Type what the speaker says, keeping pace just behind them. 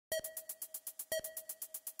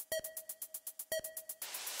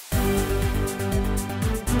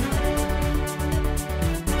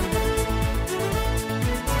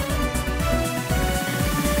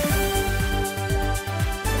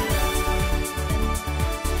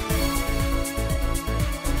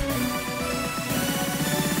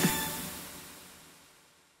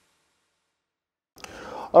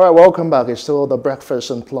All right, welcome back. It's still the Breakfast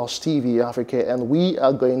on Plus TV Africa, and we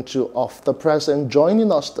are going to Off the Press. And joining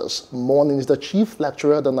us this morning is the Chief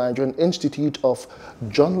Lecturer at the Nigerian Institute of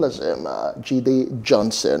Journalism, Jide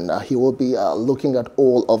Johnson. He will be looking at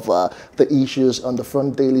all of the issues on the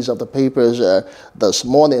front dailies of the papers this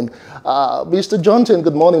morning. Mr. Johnson,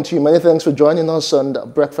 good morning to you. Many thanks for joining us on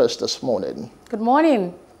Breakfast this morning. Good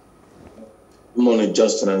morning. Good morning,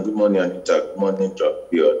 Justin, and good morning, Aneta. Good morning,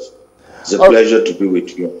 Beard. It's a pleasure to be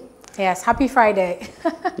with you. Yes, happy Friday.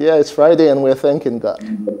 Yeah, it's Friday and we're thanking God.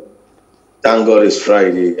 Thank God it's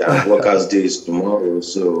Friday and Workers' Day is tomorrow,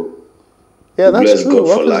 so yeah, that's true.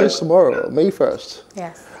 Workers' Day is tomorrow, May 1st.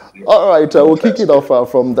 Yes. All right, we'll kick it off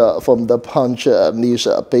from the Punch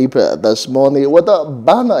newspaper this morning with a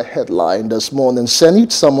banner headline this morning.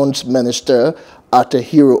 Senate summons Minister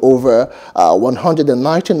Attahiru over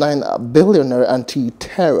 199 billion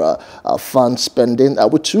anti-terror fund spending,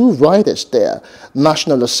 with two writers there.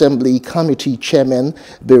 National Assembly Committee Chairman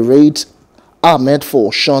berates Ahmed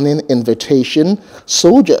for shunning invitation.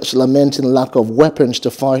 Soldiers lamenting lack of weapons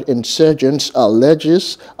to fight insurgents,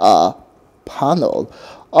 alleges panel.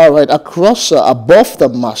 All right, across above the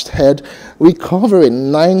masthead,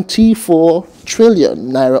 recovering 94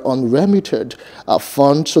 trillion naira unremitted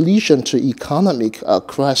fund solution to economic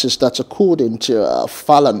crisis. That's according to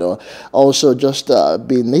Falano. Also, just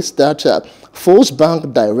beneath that, First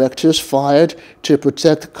Bank directors fired to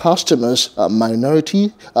protect customers,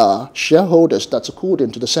 minority shareholders. That's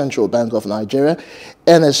according to the Central Bank of Nigeria.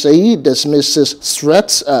 NSA dismisses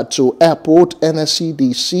threats to airport.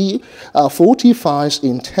 NSCDC fortifies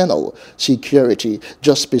internal security.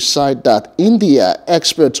 Just beside that, India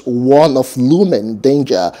experts warn of looming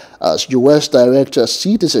danger as U.S. director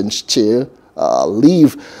citizens to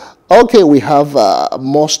leave. Okay, we have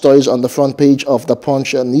more stories on the front page of the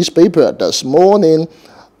Punch newspaper this morning.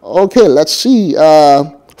 Okay, let's see.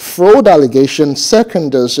 Fraud allegation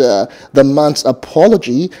seconders the man's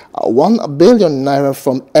apology. 1 billion naira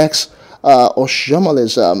from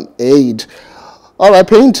ex-Oshomolism aid. All right,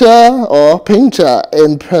 painter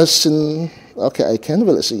in person. Okay, I can't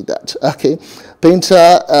really see that. Okay,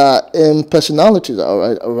 painter impersonalities.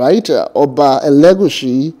 All right. Oba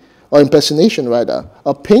Elegushi. Or impersonation, rather.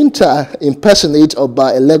 A painter impersonates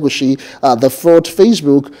Oba Elegushi, the fraud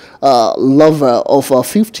Facebook lover of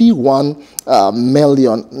 51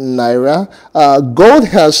 million naira. God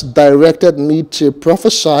has directed me to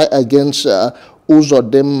prophesy against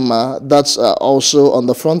Uzodema. That's also on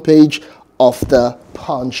the front page of the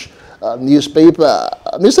Punch newspaper.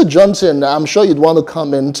 Mr. Johnson, I'm sure you'd want to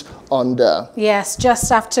comment on the... Yes,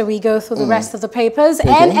 just after we go through the rest of the papers. Okay.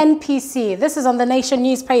 NNPC, this is on the Nation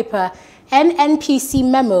newspaper. NNPC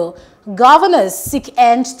memo, governors seek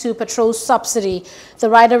end to petrol subsidy. The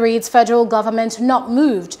rider reads, federal government not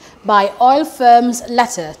moved by oil firms'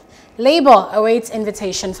 letter. Labour awaits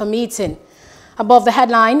invitation for meeting. Above the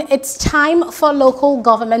headline, it's time for local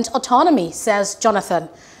government autonomy, says Jonathan.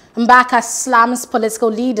 Mbaka slams political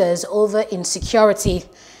leaders over insecurity.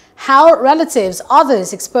 How relatives,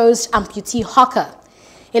 others exposed amputee hawker.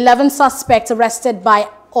 11 suspects arrested by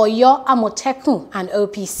Oyo Amotekun and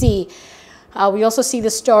OPC. We also see the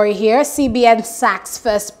story here. CBN sacks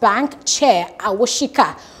First Bank chair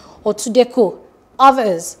Awoshika Otudeko,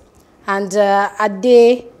 others. And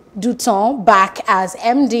Ade Duton back as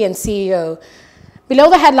MD and CEO. Below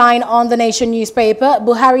the headline on the Nation newspaper,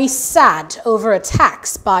 Buhari sad over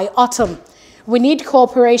attacks by Autumn. We need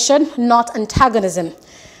cooperation, not antagonism.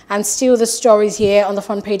 And still the stories here on the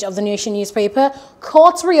front page of the Nation newspaper.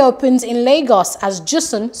 Court reopens in Lagos as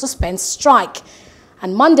Jusun suspends strike.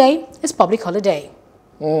 And Monday is public holiday.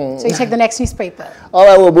 So you take the next newspaper. All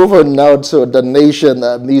right, we'll move on now to the Nation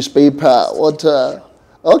newspaper.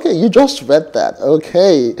 Okay, you just read that.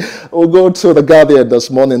 Okay, we'll go to the Guardian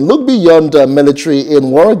this morning. Look beyond military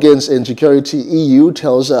in war against insecurity. EU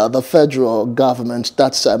tells the federal government.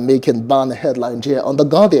 That's making banner headlines here on the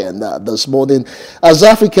Guardian this morning. As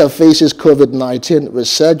Africa faces COVID-19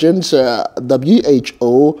 resurgence,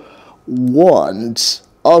 WHO warns.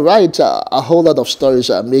 All right, a whole lot of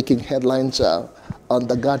stories are making headlines on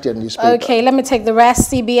the Guardian newspaper. Okay, let me take the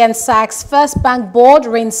rest. CBN sacks First Bank board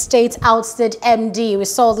reinstates ousted MD. We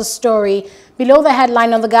saw the story below the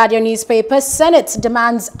headline on the Guardian newspaper. Senate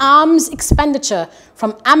demands arms expenditure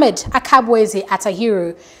from Ahmed Akabwezi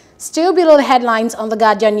Attahiru. Still below the headlines on the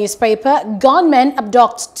Guardian newspaper, gunmen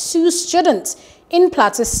abduct 2 students in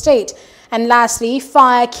Plateau State. And lastly,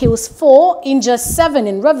 fire kills 4, injures 7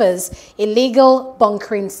 in Rivers, illegal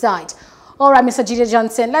bunkering site. All right, Mr. Jide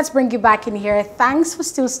Johnson, let's bring you back in here. Thanks for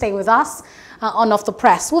still staying with us on Off the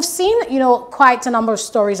Press. We've seen, quite a number of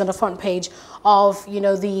stories on the front page of,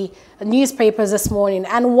 the newspapers this morning.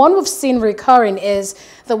 And one we've seen recurring is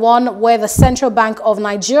the one where the Central Bank of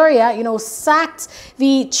Nigeria, sacked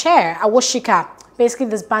the chair, Awosika, basically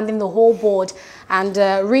disbanding the whole board and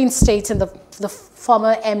reinstating the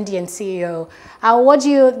former MD and CEO. What do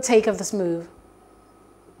you take of this move?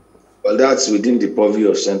 Well, that's within the purview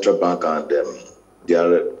of central bank and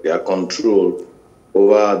their control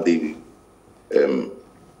over the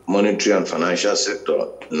monetary and financial sector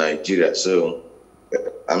in Nigeria. So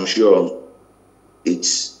I'm sure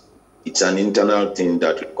it's an internal thing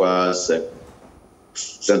that requires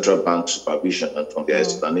central bank supervision. And from their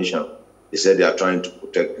explanation, they said they are trying to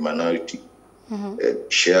protect the minority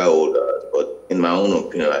shareholders. But in my own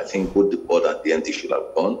opinion, I think both the board and the MD should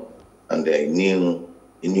have gone, and a new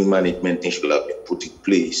management thing should have been put in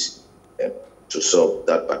place to solve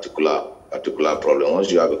that particular problem.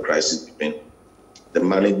 Once you have a crisis between the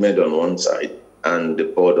management on one side and the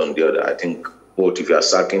board on the other, I think both, if you are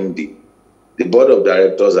sacking the board of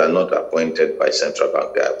directors are not appointed by central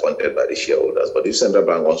bank, they are appointed by the shareholders. But if central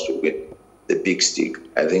bank wants to win the big stick,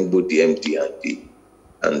 I think both the MD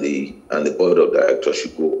and the board of directors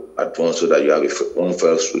should go at once, so that you have one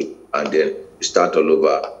fell swoop, and then you start all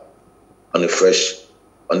over on a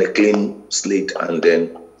clean slate, and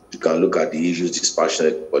then you can look at the issues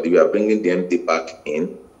dispassionately. But if you are bringing the MD back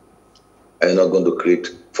in, you're not going to create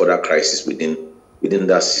further crisis within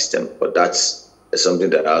that system. But that's something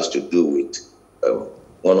that has to do with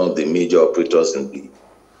one of the major operators in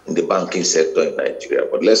the banking sector in Nigeria.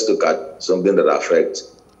 But let's look at something that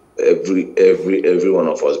affects every one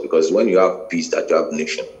of us, because when you have peace, that you have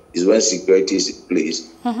nation, is when security is in place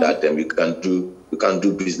that we can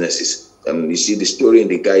do businesses. You see the story in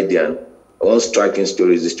the Guardian. One striking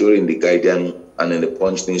story is the story in the Guardian and in the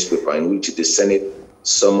Punch newspaper, in which the Senate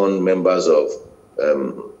summoned members of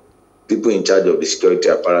people in charge of the security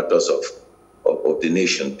apparatus of the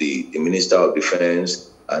nation, the Minister of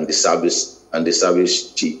Defense and the service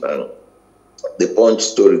chief. And the Punch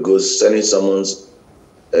story goes, Senate summons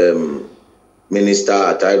Minister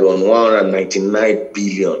Attahiru on 199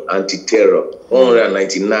 billion anti-terror,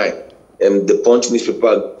 199. The Punch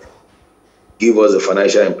newspaper give us the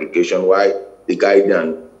financial implication, why the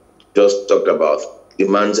Guardian just talked about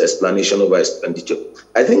demands explanation over expenditure.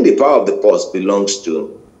 I think the power of the purse belongs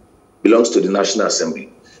to the National Assembly.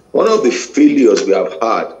 One of the failures we have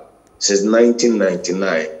had since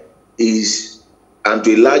 1999 is, and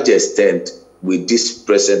to a large extent with this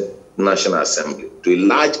present National Assembly, to a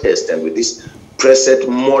large extent with this present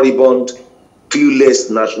moribund,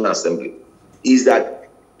 clueless National Assembly, is that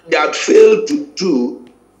they have failed to do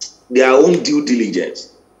their own due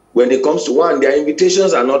diligence. When it comes to one, their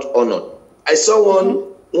invitations are not honored. I saw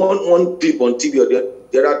one clip on TV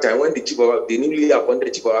the other time when the newly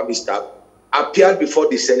appointed chief of army staff appeared before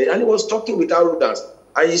the Senate, and he was talking with arrogance.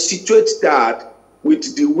 And you situate that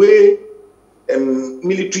with the way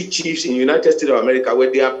military chiefs in the United States of America,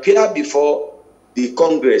 when they appear before the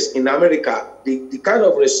Congress in America, the kind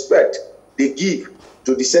of respect they give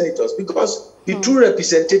to the senators, because the true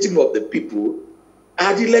representative of the people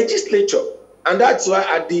are the legislature. And that's why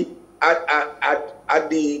at the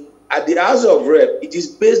House of Rep, it is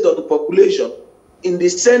based on the population. In the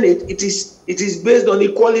Senate, it is based on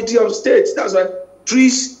equality of states. That's why 3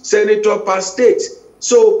 senators per state,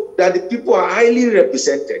 so that the people are highly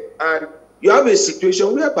represented. And you have a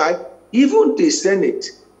situation whereby even the Senate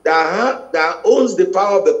that owns the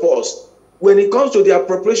power of the purse, when it comes to the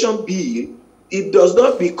appropriation bill, it does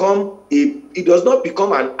not become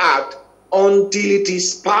an act until it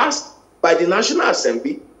is passed by the National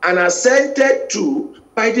Assembly and assented to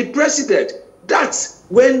by the president. That's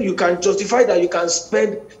when you can justify that you can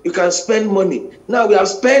spend money. Now we have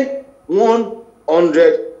spent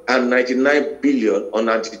 199 billion on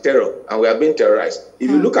anti-terror, and we are being terrorized. If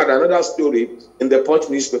you look at another story in the Punch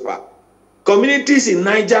newspaper, communities in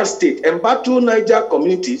Niger State, embattled Niger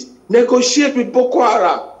communities, negotiate with Boko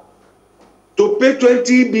Haram to pay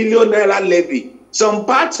 20 billion naira levy. Some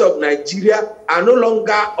parts of Nigeria are no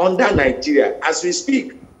longer under Nigeria as we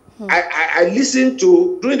speak. I listened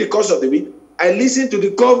to, during the course of the week, I listened to the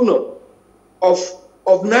governor of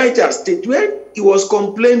Niger State, where he was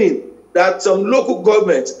complaining that some local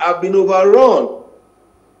governments have been overrun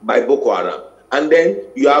by Boko Haram. And then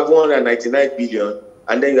you have 199 billion,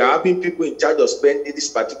 and then you're having people in charge of spending this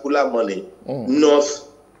particular money,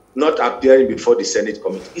 not appearing before the Senate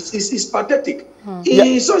committee. It's pathetic.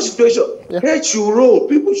 In such situation, head should roll.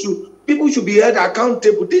 People should be held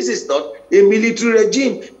accountable. This is not a military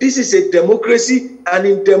regime. This is a democracy, and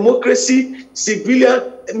in democracy,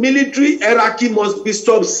 civilian military hierarchy must be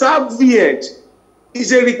subservient.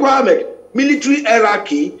 It's a requirement. Military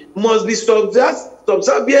hierarchy must be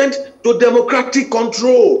subservient to democratic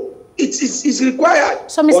control. It's required.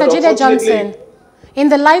 So, Mr. Jide Johnson, in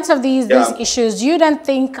the light of these issues, do you then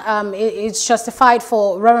think it's justified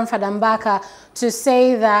for Reverend Father Mbaka to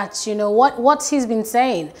say that, you know, what he's been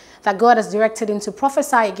saying, that God has directed him to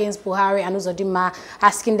prophesy against Buhari and Uzodinma,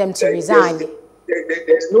 asking them to resign?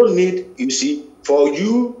 There's no need, you see, for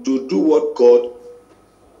you to do what God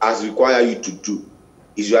has required you to do.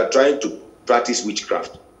 Is you are trying to practice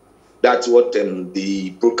witchcraft. That's what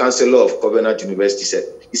the Pro-Chancellor of Covenant University said.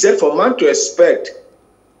 He said, for man to expect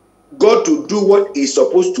God to do what he's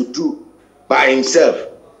supposed to do by himself,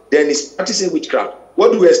 then he's practicing witchcraft.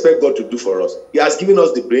 What do we expect God to do for us? He has given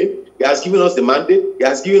us the brain. He has given us the mandate. He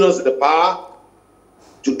has given us the power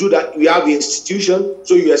to do that. We have institution.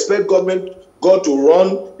 So you expect God to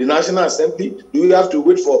run the National Assembly? Do you have to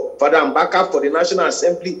wait for Father Mbaka for the National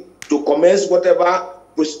Assembly to commence whatever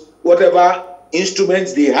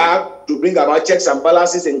instruments they have to bring about checks and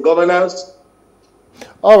balances in governance?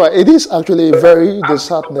 All right, it is actually very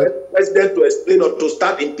disheartening. President to explain or to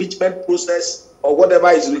start impeachment process or whatever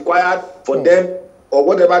is required for them, or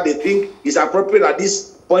whatever they think is appropriate at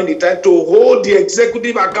this point in time, to hold the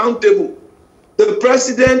executive accountable. The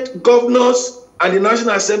president, governors, and the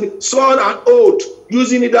National Assembly sworn an oath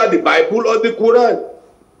using either the Bible or the Quran.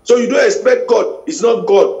 So you don't expect God. It's not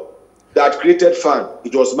God that created fan.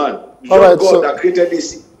 It was man. It's not God that created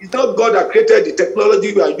this. It's not God that created the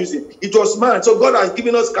technology we are using. It was man. So God has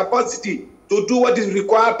given us capacity to do what is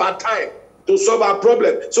required per time to solve our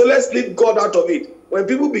problem. So let's leave God out of it. When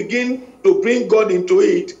people begin to bring God into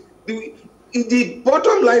it, the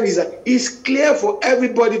bottom line is that it's clear for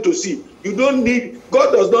everybody to see.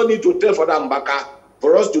 God does not need to tell Father Mbaka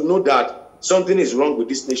for us to know that something is wrong with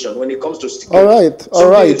this nation when it comes to security. All right.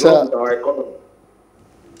 Something is wrong with our economy.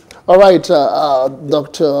 All right,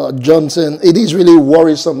 Dr. Johnson, it is really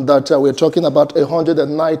worrisome that we're talking about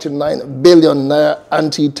 199 billion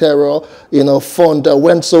anti-terror, fund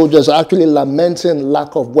when soldiers are actually lamenting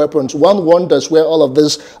lack of weapons. One wonders where all of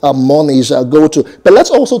this monies go to. But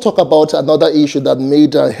let's also talk about another issue that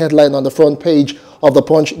made a headline on the front page of the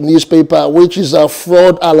Punch newspaper, which is a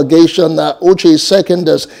fraud allegation. Uche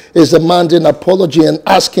Secondus is demanding apology and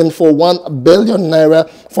asking for 1 billion naira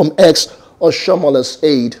from ex-Oshomola's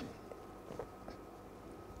aid.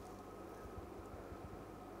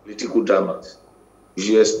 Political dramas. You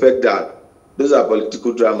should expect that. Those are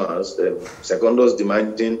political dramas. Secondus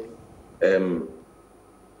demanding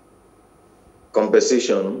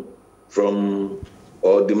compensation from,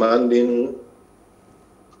 or demanding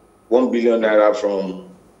 1 billion naira from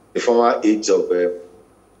the former aides of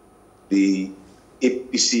the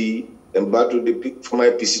APC, the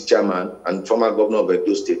former APC chairman and former governor of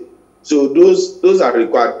Edo State. So those are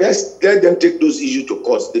required. Let them take those issues to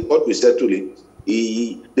court. The court will settle it.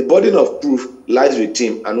 The burden of proof lies with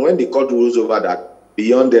him, and when the court rules over that,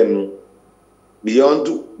 beyond the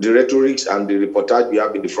rhetorics and the reportage we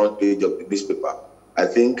have in the front page of the newspaper, I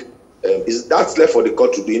think that's left for the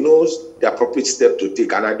court to do. He knows the appropriate step to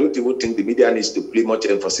take, and I don't even think the media needs to play much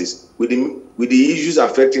emphasis with the issues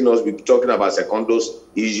affecting us. We're talking about Secondus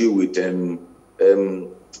issue with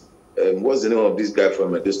what's the name of this guy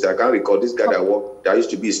from Edo State? I can't recall. This guy that used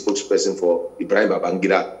to be a spokesperson for Ibrahim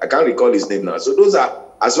Babangida. I can't recall his name now. So those are,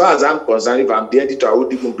 as far as I'm concerned, if I'm the editor, I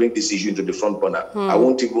won't even bring this issue into the front burner. I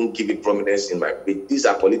won't even give it prominence in my page. These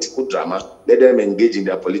are political drama. Let them engage in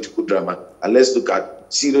their political drama, and let's look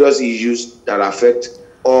at serious issues that affect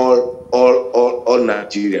all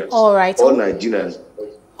Nigerians. All right. All Nigerians.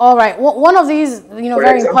 All right. One of these,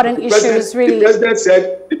 very important issues, really. The president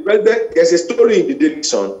said. There's a story in the Daily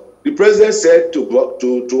Sun. The president said to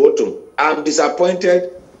Otum, I'm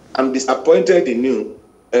disappointed in you.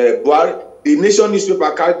 Buhari, the Nation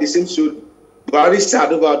newspaper carried the same story. Buhari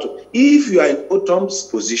said over to, if you are in Otum's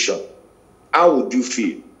position, how would you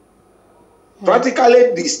feel?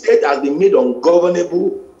 Practically, the state has been made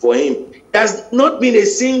ungovernable for him. There has not been a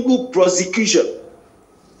single prosecution,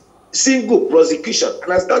 and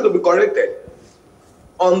I start to be corrected,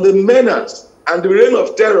 on the menace and the reign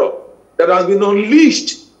of terror that has been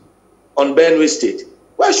unleashed on Benue State.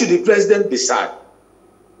 Why should the president be sad?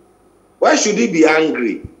 Why should he be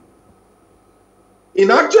angry?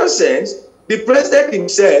 In actual sense, the president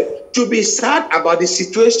himself should be sad about the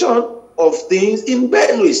situation of things in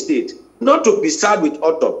Benue State, not to be sad with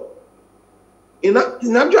Otom. In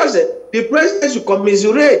actual sense, the president should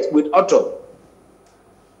commiserate with Otom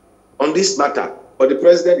on this matter. But the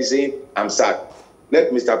president is saying, I'm sad.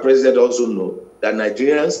 let Mr. President also know that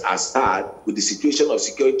Nigerians are sad with the situation of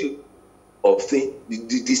security of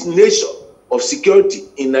this nation of security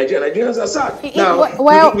in Nigeria. Nigerians are sad. Now,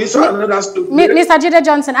 well, we saw another story. Mr. Jide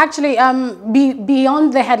Johnson, actually,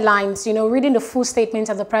 beyond the headlines, you know, reading the full statement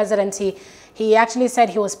of the president, he actually said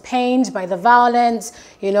he was pained by the violence,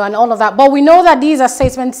 you know, and all of that. But we know that these are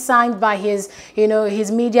statements signed by his, you know,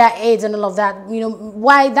 his media aides and all of that. You know,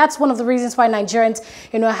 why that's one of the reasons why Nigerians,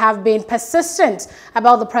 you know, have been persistent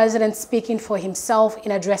about the president speaking for himself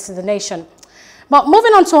in addressing the nation. But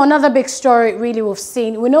moving on to another big story, really, we've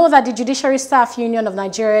seen. We know that the Judiciary Staff Union of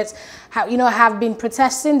Nigerians, have been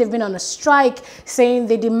protesting. They've been on a strike, saying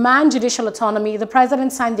they demand judicial autonomy. The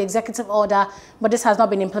president signed the executive order, but this has not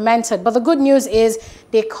been implemented. But the good news is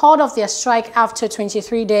they called off their strike after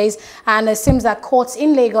 23 days, and it seems that courts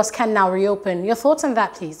in Lagos can now reopen. Your thoughts on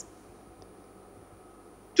that, please?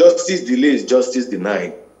 Justice delayed, justice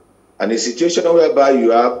denied. And a situation whereby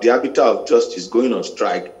you have the arbiter of justice going on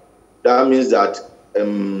strike, that means that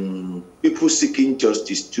people seeking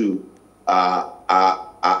justice too are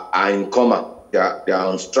in coma. They are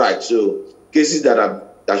on strike. So cases that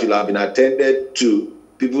should have been attended to,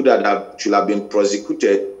 people that should have been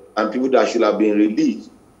prosecuted, and people that should have been released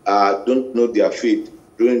don't know their fate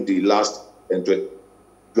during the last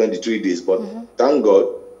 23 days. But thank God,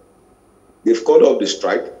 they've called off the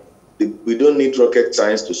strike. We don't need rocket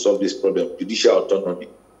science to solve this problem. Judicial autonomy.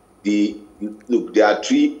 Look, there are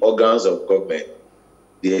three organs of government: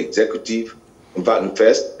 the executive, in fact,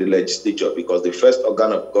 first, the legislature, because the first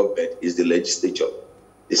organ of government is the legislature.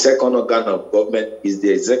 The second organ of government is the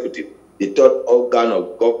executive. The third organ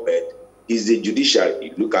of government is the judiciary.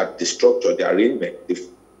 You look at the structure, the arrangement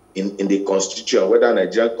in the constitution, whether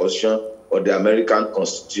Nigerian constitution or the American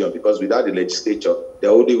constitution, because without the legislature,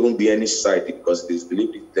 there wouldn't even be any society, because it is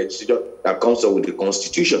the legislature that comes up with the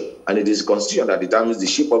constitution, and it is the constitution that determines the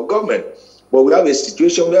shape of government. But we have a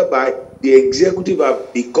situation whereby the executive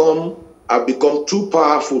have become too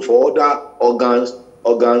powerful for other organs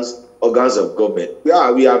of government. We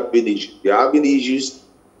have been issues. We are having issues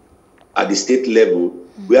at the state level,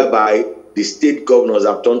 whereby the state governors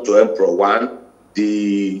have turned to emperor. One,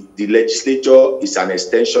 the legislature is an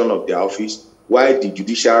extension of the office, while the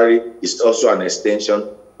judiciary is also an extension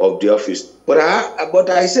of the office. But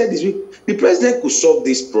I said this week, the president could solve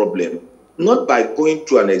this problem not by going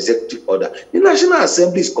to an executive order. The National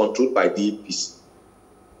Assembly is controlled by the APC.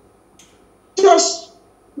 Just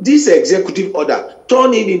this executive order,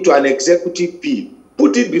 turn it into an executive bill,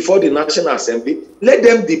 put it before the National Assembly, let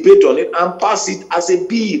them debate on it and pass it as a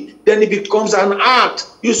bill. Then it becomes an act.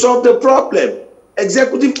 You solve the problem.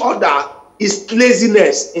 Executive order is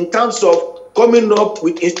laziness in terms of coming up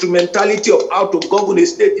with instrumentality of how to govern a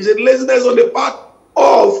state. It's a laziness on the part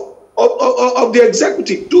of the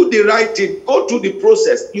executive. Do the right thing, go through the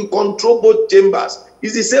process. You control both chambers.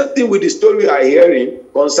 It's the same thing with the story we are hearing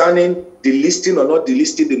concerning delisting or not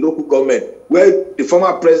delisting the local government, where the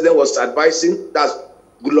former president was advising, that's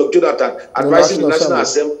Goodluck Jonathan, advising the National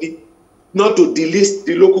Assembly not to delist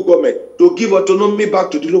the local government, to give autonomy back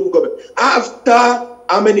to the local government. After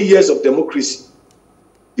how many years of democracy?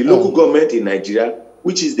 The local government in Nigeria,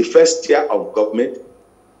 which is the first tier of government,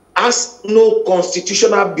 has no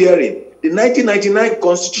constitutional bearing. The 1999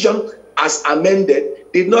 Constitution, as amended,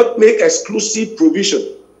 did not make exclusive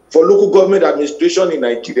provision for local government administration in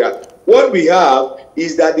Nigeria. What we have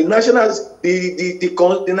is that the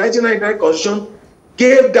 1999 Constitution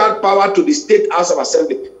gave that power to the State House of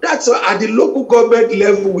Assembly. That's why at the local government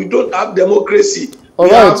level, we don't have democracy. All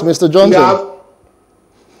right, Mr. Johnson.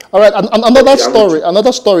 All right, another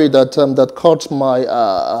story that caught my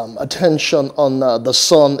attention on the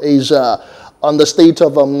Sun is on the state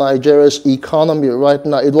of Nigeria's economy right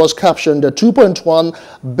now. It was captioned the 2.1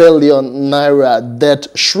 billion naira debt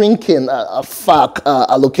shrinking FAC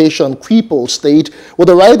allocation crippled state, with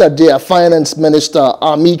the right that their finance minister,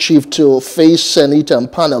 army chief, to face Senate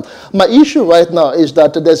and panel. My issue right now is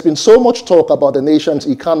that there's been so much talk about the nation's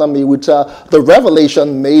economy with the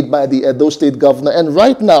revelation made by the Edo State governor, and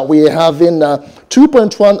right now we're having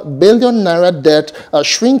 2.1 billion naira debt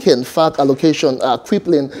shrinking FAC allocation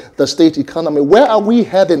crippling the state economy. Where are we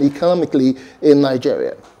heading economically in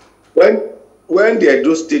Nigeria? When the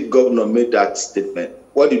Edo State governor made that statement,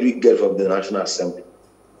 what did we get from the National Assembly?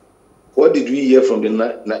 What did we hear from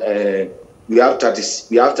the? We have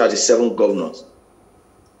 37 governors.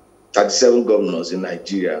 37 governors in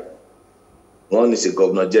Nigeria. One is a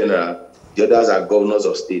governor general. The others are governors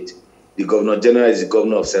of state. The governor general is the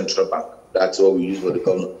governor of Central Bank. That's what we use for the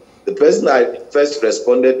governor. The person that first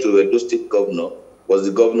responded to Edo State governor was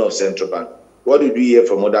the governor of Central Bank. What did we hear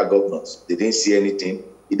from other governors? They didn't see anything.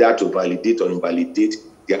 either to validate or invalidate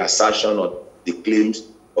the assertion or the claims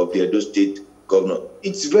of the Edo State governor.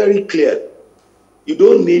 It's very clear. You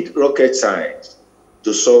don't need rocket science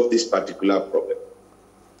to solve this particular problem.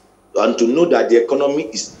 And to know that the economy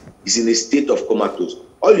is in a state of comatose.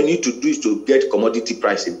 All you need to do is to get commodity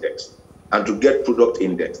price index and to get product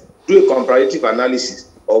index. Do a comparative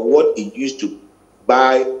analysis of what it used to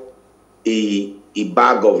buy a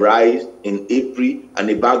bag of rice in April and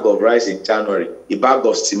a bag of rice in January, a bag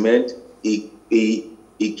of cement, a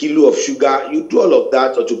kilo of sugar. You do all of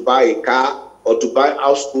that, or to buy a car, or to buy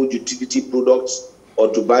household utility products,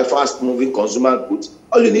 or to buy fast-moving consumer goods.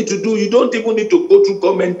 All you need to do, you don't even need to go through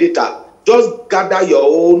government data. Just gather your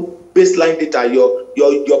own baseline data, your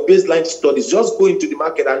baseline studies. Just go into the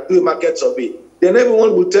market and do a market survey. Then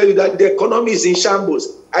everyone will tell you that the economy is in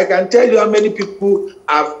shambles. I can tell you how many people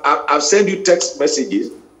have sent you text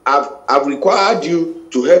messages. I've required you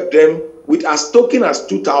to help them with as token as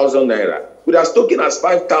 2,000 naira, with as token as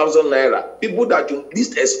 5,000 naira. People that you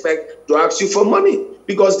least expect to ask you for money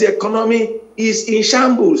because the economy is in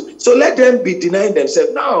shambles. So let them be denying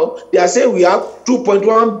themselves. Now they are saying we have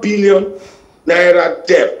 2.1 billion naira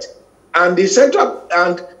debt, and the central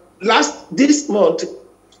this month,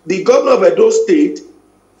 the governor of Edo State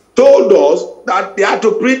told us that they had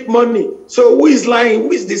to print money. So who is lying?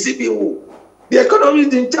 Who is deceiving who? The economy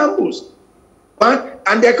is in shambles.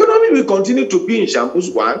 And the economy will continue to be in shambles,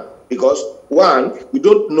 because we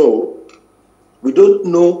don't know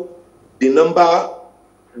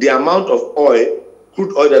the amount of oil,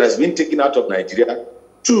 crude oil that has been taken out of Nigeria.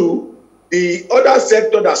 2, the other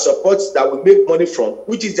sector that supports, that we make money from,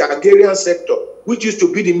 which is the agrarian sector, which used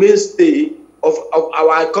to be the mainstay of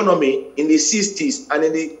our economy in the 60s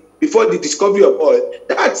and before the discovery of oil.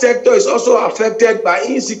 That sector is also affected by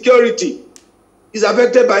insecurity. It's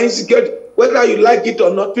affected by insecurity. Whether you like it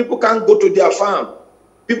or not, people can't go to their farm.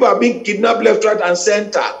 People are being kidnapped left, right, and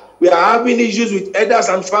center. We are having issues with herders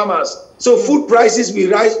and farmers. So food prices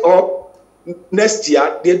will rise up next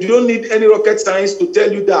year. They don't need any rocket science to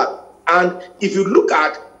tell you that. And if you look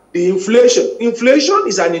at the inflation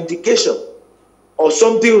is an indication of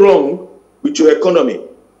something wrong with your economy.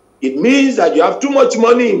 It means that you have too much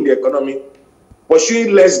money in the economy,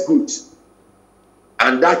 pursuing less goods.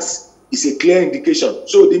 And that is a clear indication.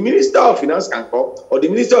 So the Minister of Finance can come, or the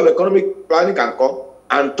Minister of Economic Planning can come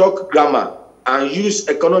and talk grammar and use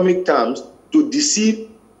economic terms to deceive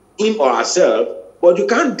him or herself, but you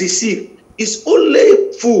can't deceive. It's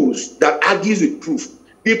only fools that argues with proof.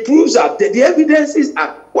 The proofs are there. The evidences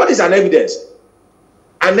are. What is an evidence?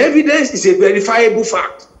 An evidence is a verifiable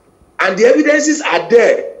fact. And the evidences are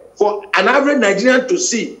there for an average Nigerian to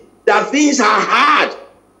see that things are hard.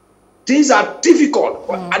 Things are difficult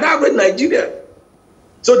for an average Nigerian.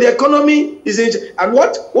 So the economy is in. And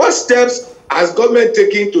what steps has government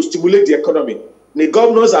taken to stimulate the economy? The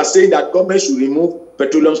governors are saying that government should remove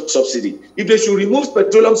petroleum subsidy. If they should remove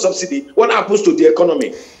petroleum subsidy, what happens to the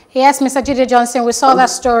economy? Yes, Mr. Jide Johnson, we saw that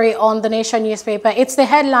story on the Nation newspaper. It's the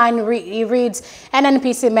headline, it reads,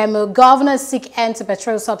 NNPC memo, governors seek end to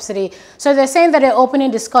petrol subsidy. So they're saying that they're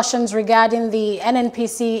opening discussions regarding the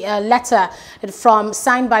NNPC letter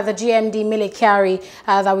signed by the GMD Military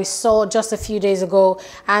that we saw just a few days ago.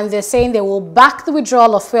 And they're saying they will back the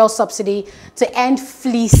withdrawal of fuel subsidy to end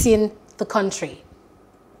fleecing the country.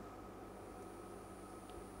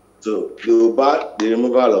 So they will back the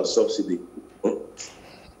removal of subsidy.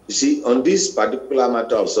 You see, on this particular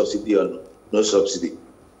matter of subsidy or no subsidy,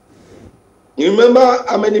 you remember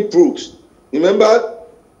how many proofs? Remember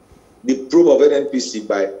the proof of NNPC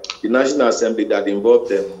by the National Assembly that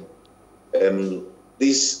involved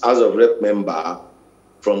this House of Rep member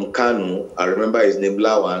from Kanu. I remember his name,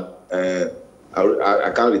 Lawan.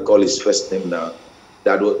 I can't recall his first name now.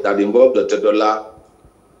 That involved the $10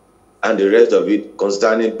 and the rest of it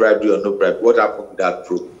concerning bribery or no bribery. What happened with that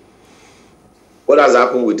proof? What has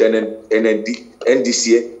happened with NDC,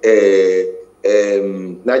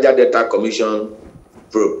 Niger Delta Commission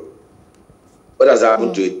probe? What has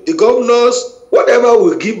happened to it? The governors, whatever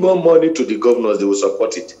will give more money to the governors, they will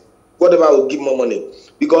support it. Whatever will give more money.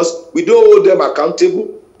 Because we don't hold them accountable.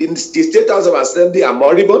 In the State House of Assembly are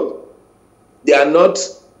moribund. They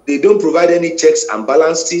don't provide any checks and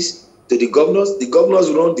balances to the governors. The governors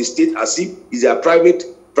run the state as if it's a private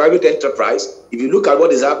enterprise. If you look at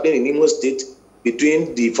what is happening in Imo State,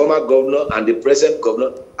 between the former governor and the present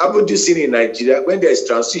governor, haven't you seen in Nigeria, when there is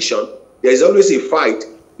transition, there is always a fight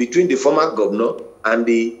between the former governor and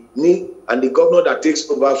the governor that takes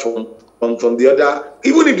over from the other,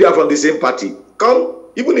 even if they are from the same party.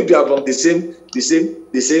 Even if they are from the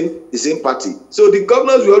same party. So the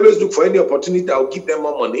governors will always look for any opportunity that will give them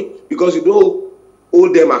more money, because you know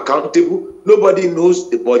hold them accountable. Nobody knows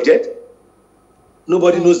the budget.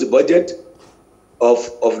 Nobody knows the budget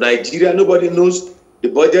of Nigeria. Nobody knows the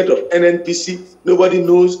budget of NNPC. Nobody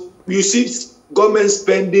knows. You see government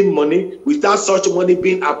spending money without such money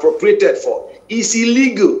being appropriated for. It's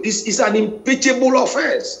illegal. This is an impeachable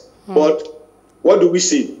offense. But what do we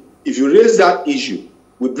see? If you raise that issue,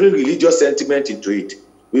 we bring religious sentiment into it.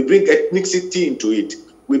 We bring ethnicity into it.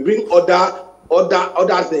 We bring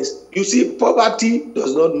other things. You see, poverty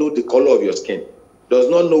does not know the color of your skin, does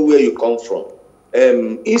not know where you come from.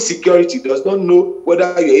 Insecurity does not know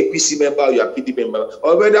whether you're APC member or you're PDP member,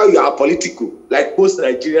 or whether you are political, like most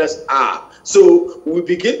Nigerians are. So we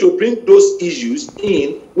begin to bring those issues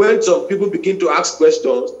in when some people begin to ask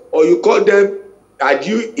questions, or you call them, are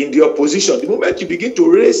you in the opposition? The moment you begin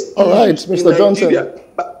to raise, all right, Mr. Johnson.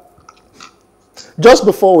 Just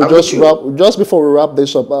before we wrap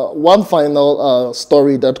this up, one final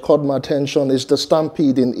story that caught my attention is the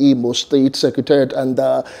stampede in Imo State Secretariat, and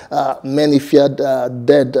many feared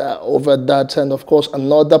dead over that, and of course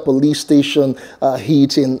another police station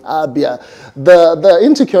hit in Abia. The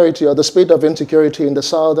insecurity, or the state of insecurity in the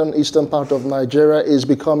southern eastern part of Nigeria, is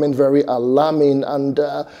becoming very alarming. And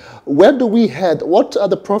where do we head? What are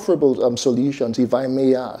the preferable solutions, if I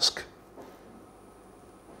may ask?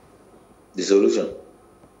 The solution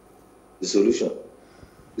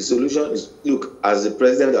is, look, as the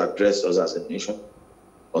president addressed us as a nation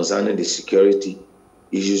concerning the security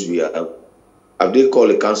issues we have they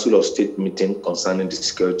called a Council of State meeting concerning the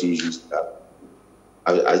security issues?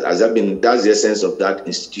 Has that been, that's the essence of that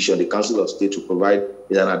institution, the Council of State, to provide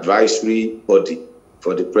is an advisory body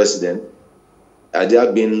for the president. Has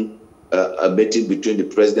there been a meeting between the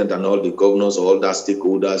president and all the governors or all the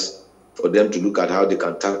stakeholders for them to look at how they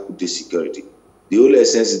can tackle this security? The whole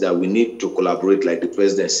essence is that we need to collaborate, like the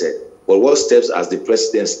president said. But what steps has the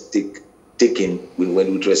president taken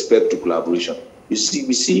with respect to collaboration? You see,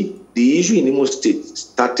 we see the issue in Imo State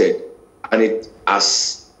started, and it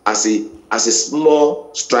as a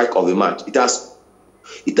small strike of a match. It has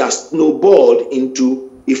snowballed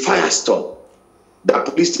into a firestorm. The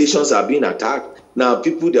police stations are being attacked. Now,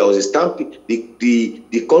 there was a stampede.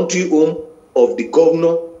 The country home of the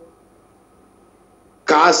governor,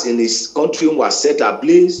 cars in his country home were set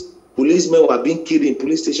ablaze. Policemen were being killed in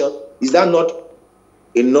police station. Is that not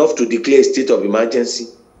enough to declare a state of emergency?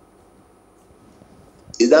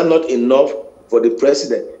 Is that not enough for the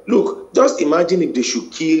president? Look, just imagine if they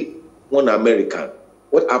should kill one American.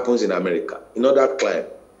 What happens in America, in other clime?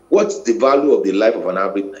 What's the value of the life of an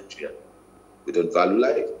average Nigerian? We don't value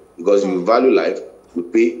life, because if we value life, we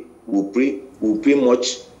pay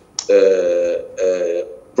much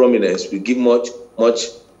prominence. We give much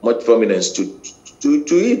prominence to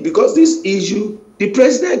it, because this issue, the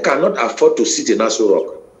president cannot afford to sit in Aso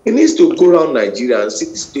Rock. He needs to go around Nigeria and see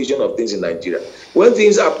the situation of things in Nigeria. When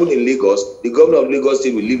things happen in Lagos, the governor of Lagos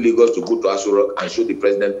State will leave Lagos to go to Aso Rock and show the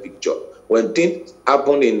president picture. When things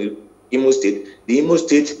happen in Imo State, the Imo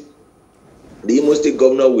State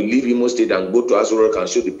governor will leave Imo State and go to Aso Rock and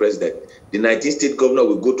show the president. The 19th state governor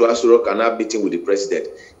will go to Aso Rock and have meeting with the president.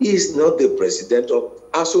 He is not the president of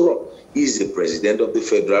Aso Rock. He is the president of the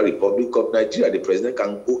Federal Republic of Nigeria. The president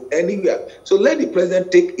can go anywhere. So let the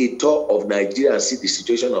president take a tour of Nigeria and see the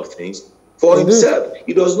situation of things for himself.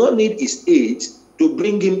 He does not need his aides to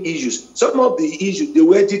bring him issues. Some of the issues, they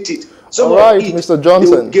will edit it. Some all right, of it, Mr.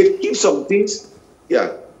 Johnson. They will give some things.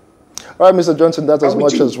 Yeah. All right, Mr. Johnson, that's as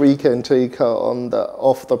much as we can take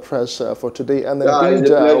off the press for today. And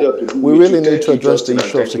indeed, we really need to address the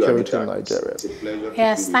issue of security in Nigeria.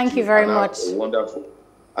 Yes, thank you very much.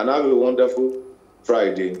 Have a wonderful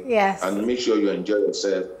Friday. Yes. And make sure you enjoy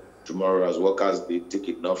yourself tomorrow as workers. They take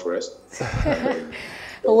enough rest.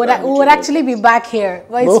 We would actually be back here.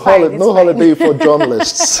 Well, no holiday for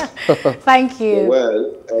journalists. Thank you.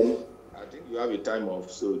 Well, I think you have a time off.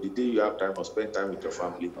 So the day you have time off, spend time with your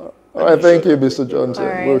family. All right, thank you, Mr. Johnson.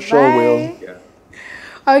 Right, we'll sure will. Yeah.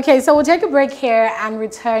 Okay, so we'll take a break here and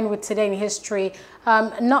return with Today in History.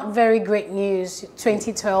 Not very great news,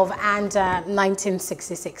 2012 and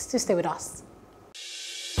 1966. Just stay with us.